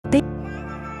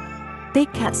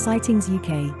Big cat sightings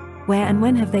UK. Where and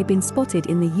when have they been spotted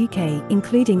in the UK,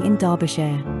 including in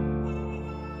Derbyshire?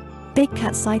 Big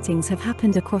cat sightings have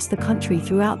happened across the country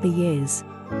throughout the years,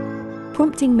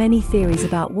 prompting many theories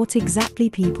about what exactly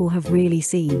people have really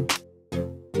seen.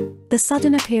 The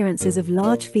sudden appearances of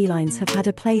large felines have had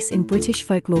a place in British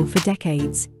folklore for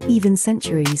decades, even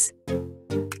centuries.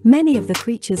 Many of the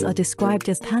creatures are described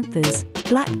as panthers,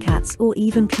 black cats, or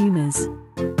even pumas.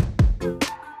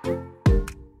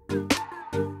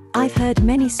 I've heard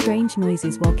many strange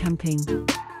noises while camping.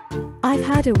 I've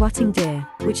heard a rutting deer,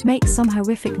 which makes some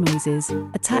horrific noises,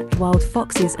 attacked wild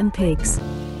foxes and pigs.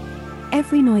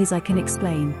 Every noise I can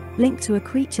explain, linked to a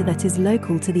creature that is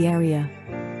local to the area.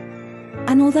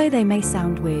 And although they may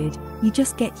sound weird, you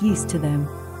just get used to them.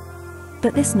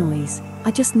 But this noise,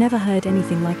 I just never heard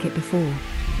anything like it before.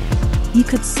 You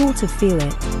could sort of feel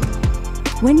it.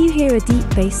 When you hear a deep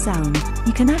bass sound,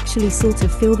 you can actually sort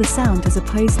of feel the sound as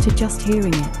opposed to just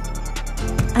hearing it.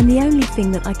 And the only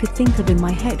thing that I could think of in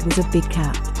my head was a big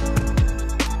cat.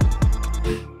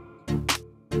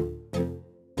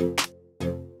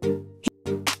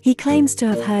 He claims to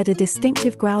have heard a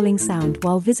distinctive growling sound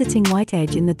while visiting White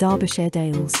Edge in the Derbyshire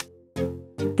Dales.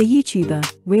 The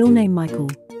YouTuber, real name Michael,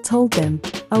 told them,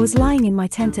 "I was lying in my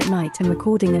tent at night and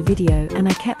recording a video and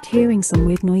I kept hearing some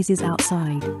weird noises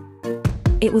outside.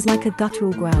 It was like a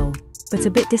guttural growl, but a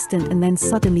bit distant and then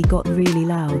suddenly got really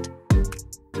loud."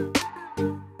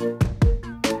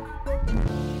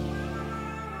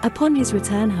 Upon his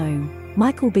return home,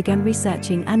 Michael began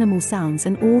researching animal sounds,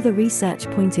 and all the research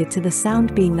pointed to the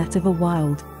sound being that of a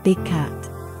wild, big cat.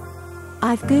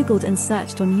 I've googled and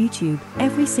searched on YouTube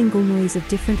every single noise of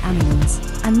different animals,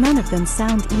 and none of them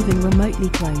sound even remotely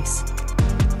close.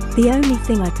 The only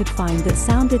thing I could find that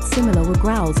sounded similar were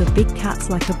growls of big cats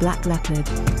like a black leopard.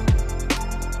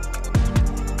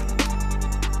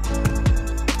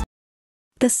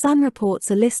 The Sun reports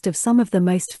a list of some of the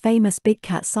most famous big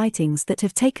cat sightings that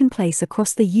have taken place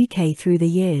across the UK through the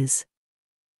years.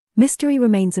 Mystery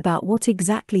remains about what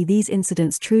exactly these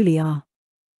incidents truly are.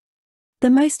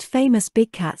 The most famous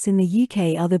big cats in the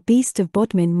UK are the Beast of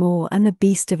Bodmin Moor and the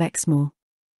Beast of Exmoor.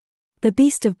 The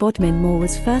Beast of Bodmin Moor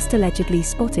was first allegedly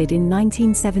spotted in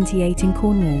 1978 in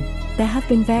Cornwall. There have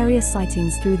been various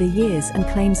sightings through the years and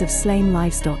claims of slain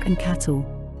livestock and cattle.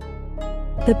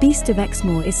 The Beast of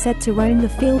Exmoor is said to roam the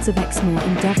fields of Exmoor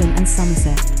in Devon and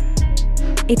Somerset.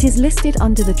 It is listed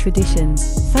under the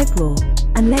Traditions, Folklore,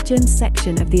 and Legends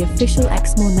section of the official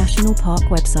Exmoor National Park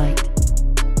website.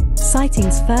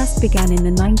 Sightings first began in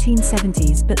the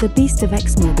 1970s, but the Beast of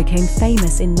Exmoor became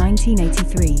famous in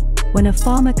 1983, when a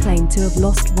farmer claimed to have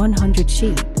lost 100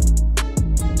 sheep.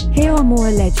 Here are more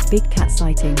alleged big cat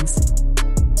sightings.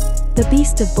 The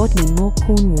Beast of Bodmin Moor,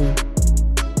 Cornwall.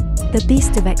 The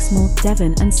Beast of Exmoor,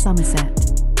 Devon and Somerset.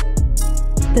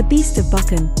 The Beast of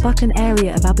Buchan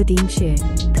area of Aberdeenshire,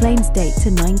 claims date to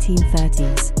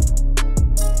 1930s.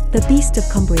 The Beast of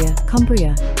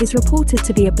Cumbria, is reported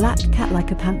to be a black cat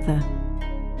like a panther.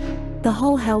 The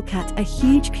Hull Hellcat, a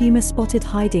huge puma spotted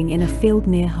hiding in a field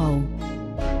near Hull.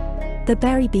 The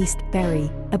Bury Beast,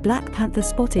 a black panther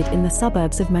spotted in the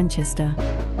suburbs of Manchester.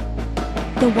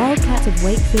 The Wildcat of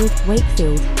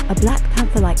Wakefield, a black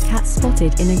panther-like cat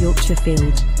spotted in a Yorkshire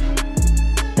field.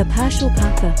 The Pershore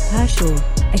Panther,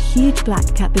 a huge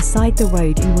black cat beside the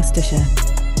road in Worcestershire.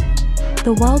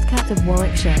 The Wildcat of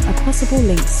Warwickshire, a possible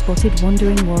lynx spotted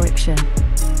wandering Warwickshire.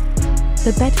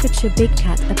 The Bedfordshire Big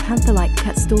Cat, a panther-like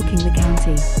cat stalking the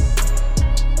county.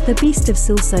 The Beast of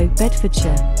Silsoe,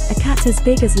 Bedfordshire, a cat as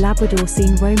big as Labrador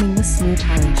seen roaming the small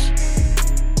parish.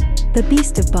 The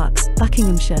Beast of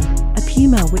Buckinghamshire, a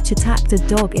puma which attacked a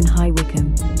dog in High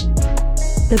Wycombe.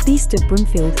 The Beast of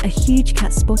Broomfield, a huge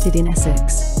cat spotted in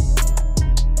Essex.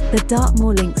 The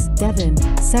Dartmoor Lynx, Devon,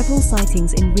 several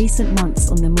sightings in recent months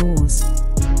on the moors.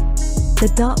 The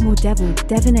Dartmoor Devil,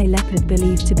 Devon, a leopard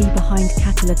believed to be behind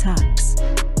cattle attacks.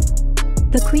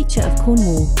 The Creature of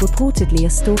Cornwall, reportedly a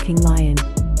stalking lion.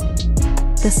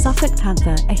 The Suffolk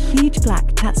Panther, a huge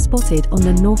black cat spotted on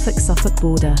the Norfolk-Suffolk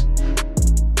border.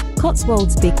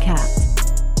 Cotswold's Big Cat.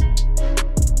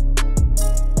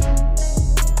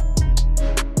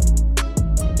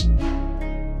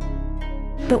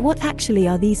 But what actually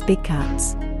are these big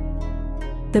cats?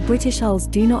 The British Isles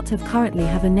do not currently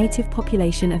have a native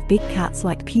population of big cats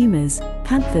like pumas,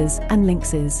 panthers, and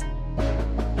lynxes.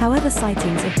 However,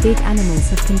 sightings of big animals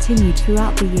have continued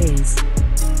throughout the years.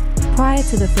 Prior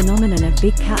to the phenomenon of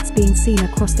big cats being seen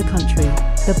across the country,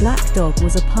 the black dog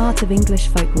was a part of English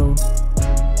folklore.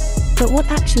 But what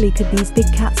actually could these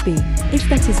big cats be, if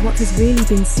that is what has really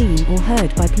been seen or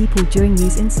heard by people during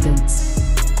these incidents?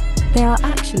 There are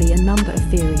actually a number of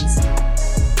theories.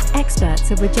 Experts experts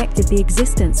have rejected the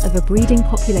existence of a breeding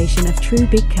population of true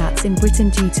big cats in Britain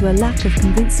due to a lack of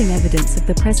convincing evidence of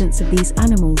the presence of these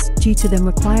animals, due to them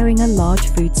requiring a large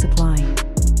food supply.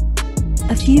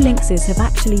 A few lynxes have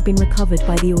actually been recovered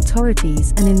by the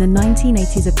authorities, and in the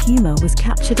 1980s a puma was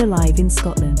captured alive in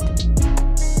Scotland.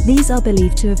 These are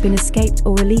believed to have been escaped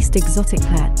or released exotic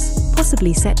pets,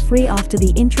 possibly set free after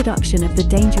the introduction of the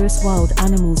Dangerous Wild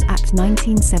Animals Act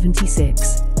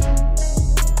 1976.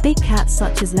 Big cats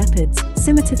such as leopards,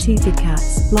 scimitar-toothed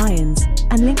cats, lions,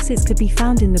 and lynxes could be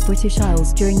found in the British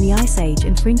Isles during the Ice Age,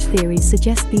 and fringe theories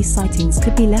suggest these sightings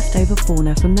could be leftover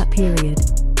fauna from that period.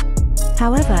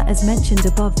 However, as mentioned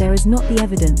above, there is not the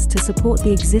evidence to support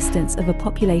the existence of a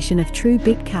population of true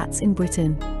big cats in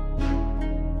Britain.